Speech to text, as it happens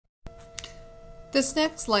This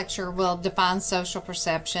next lecture will define social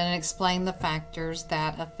perception and explain the factors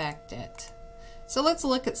that affect it. So let's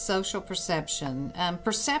look at social perception.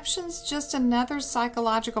 Perception's just another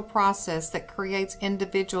psychological process that creates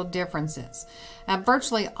individual differences.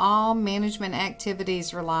 Virtually all management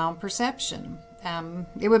activities rely on perception.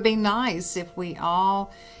 It would be nice if we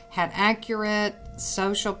all had accurate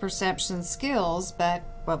social perception skills, but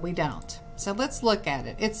we don't. So let's look at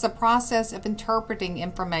it. It's the process of interpreting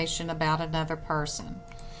information about another person.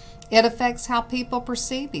 It affects how people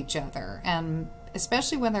perceive each other, and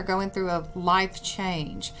especially when they're going through a life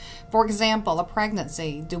change. For example, a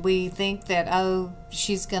pregnancy. Do we think that, oh,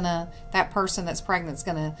 that person that's pregnant is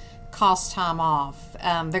gonna cost time off?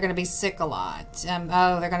 They're gonna be sick a lot.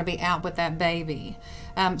 Oh, they're gonna be out with that baby.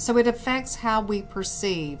 So it affects how we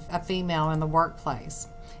perceive a female in the workplace.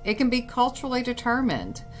 It can be culturally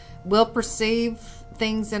determined. We'll perceive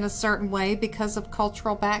things in a certain way because of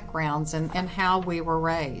cultural backgrounds and how we were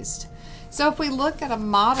raised. So if we look at a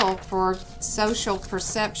model for social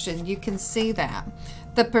perception, you can see that.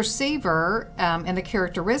 The perceiver and the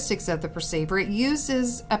characteristics of the perceiver, it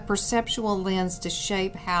uses a perceptual lens to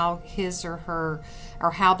shape how his or her,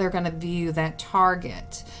 or how they're going to view that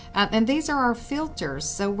target. And these are our filters.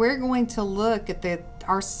 So we're going to look at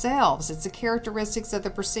ourselves. It's the characteristics of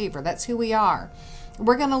the perceiver. That's who we are.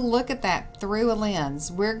 We're going to look at that through a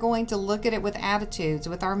lens. We're going to look at it with attitudes,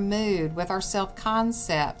 with our mood, with our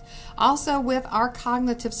self-concept, also with our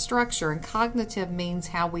cognitive structure. And cognitive means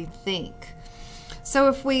how we think. So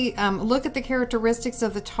if we look at the characteristics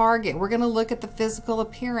of the target, we're going to look at the physical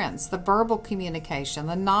appearance, the verbal communication,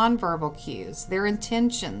 the nonverbal cues, their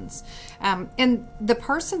intentions. And the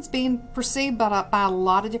person's being perceived by a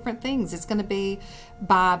lot of different things. It's going to be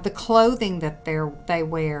by the clothing that they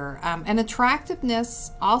wear. And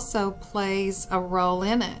attractiveness also plays a role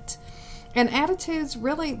in it. And attitudes,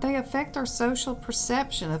 really, they affect our social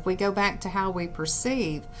perception if we go back to how we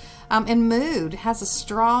perceive. And mood has a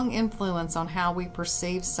strong influence on how we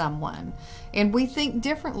perceive someone. And we think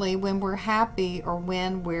differently when we're happy or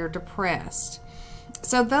when we're depressed.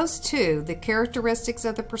 So those two, the characteristics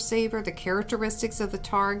of the perceiver, the characteristics of the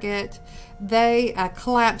target, they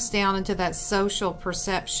collapse down into that social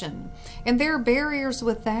perception. And there are barriers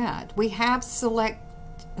with that. We have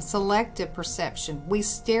selective perception. We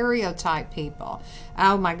stereotype people.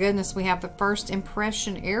 Oh my goodness, we have the first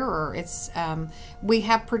impression error. We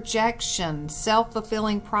have projection,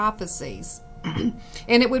 self-fulfilling prophecies. And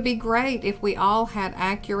it would be great if we all had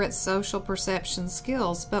accurate social perception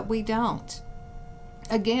skills, but we don't.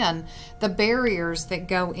 Again, the barriers that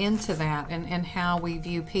go into that and how we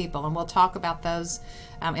view people, and we'll talk about those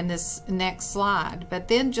in this next slide. But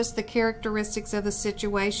then just the characteristics of the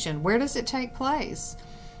situation. Where does it take place?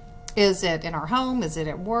 Is it in our home? Is it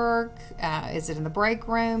at work? Is it in the break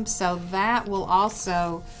room? So that will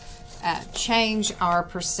also change our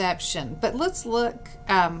perception. But let's look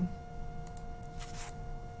at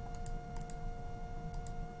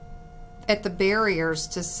the barriers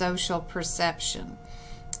to social perception.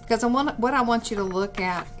 Because what I want you to look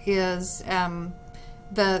at is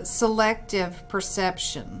the selective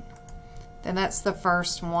perception. And that's the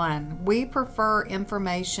first one. We prefer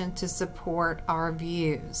information to support our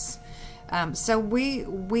views. So we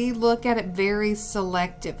look at it very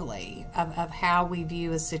selectively of how we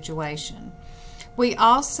view a situation. We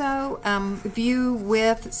also view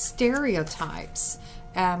with stereotypes.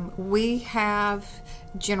 We have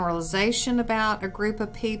generalization about a group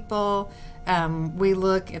of people. We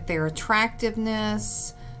look at their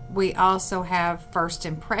attractiveness. We also have first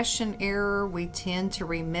impression error. We tend to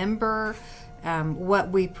remember what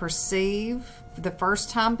we perceive the first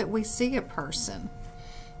time that we see a person.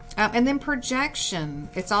 And then projection.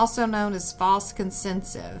 It's also known as false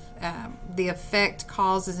consensus. The effect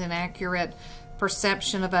causes inaccurate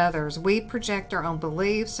perception of others. We project our own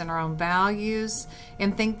beliefs and our own values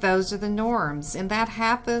and think those are the norms. And that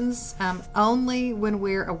happens only when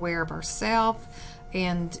we're aware of ourselves,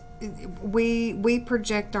 and we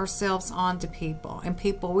project ourselves onto people, and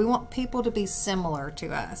we want people to be similar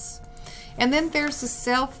to us. And then there's the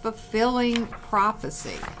self-fulfilling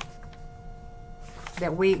prophecy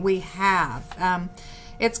that we have.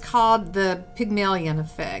 It's called the Pygmalion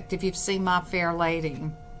effect, if you've seen My Fair Lady.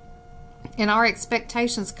 And our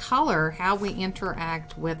expectations color how we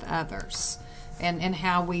interact with others and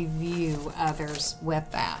how we view others with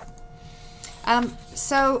that.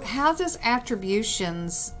 So how does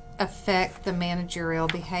attributions affect the managerial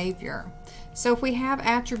behavior? So if we have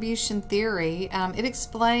attribution theory, it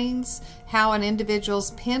explains how an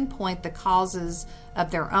individual's pinpoint the causes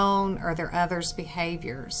of their own or their others'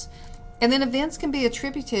 behaviors. And then events can be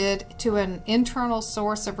attributed to an internal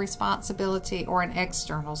source of responsibility or an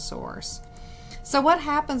external source. So what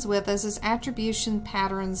happens with us is attribution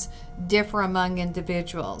patterns differ among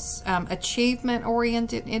individuals.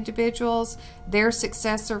 Achievement-oriented individuals, their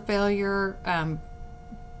success or failure,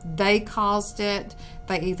 they caused it,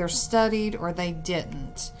 they either studied or they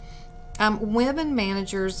didn't. Women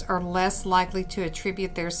managers are less likely to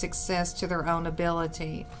attribute their success to their own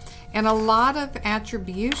ability. And a lot of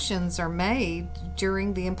attributions are made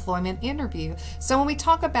during the employment interview. So when we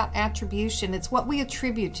talk about attribution, it's what we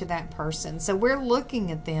attribute to that person. So we're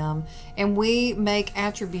looking at them and we make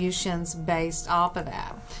attributions based off of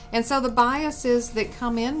that. And so the biases that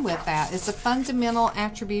come in with that is a fundamental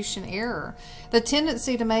attribution error. The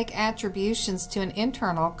tendency to make attributions to an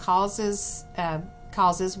internal causes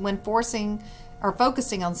when forcing or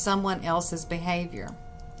focusing on someone else's behavior.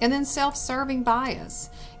 And then self-serving bias.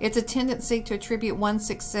 It's a tendency to attribute one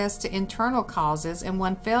success to internal causes and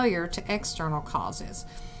one failure to external causes.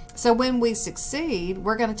 So when we succeed,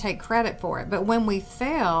 we're going to take credit for it. But when we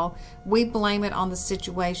fail, we blame it on the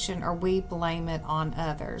situation or we blame it on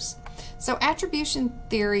others. So attribution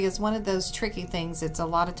theory is one of those tricky things. It's a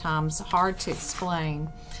lot of times hard to explain.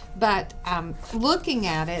 But looking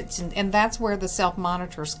at it, and that's where the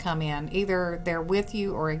self-monitors come in. Either they're with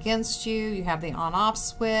you or against you. You have the on-off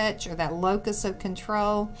switch or that locus of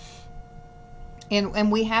control.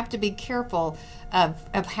 And we have to be careful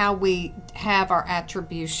of how we have our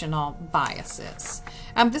attributional biases.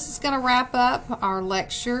 This is going to wrap up our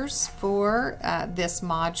lectures for this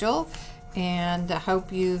module. And I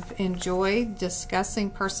hope you've enjoyed discussing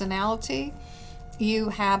personality. You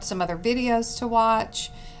have some other videos to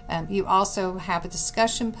watch. You also have a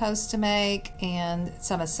discussion post to make and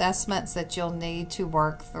some assessments that you'll need to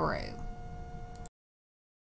work through.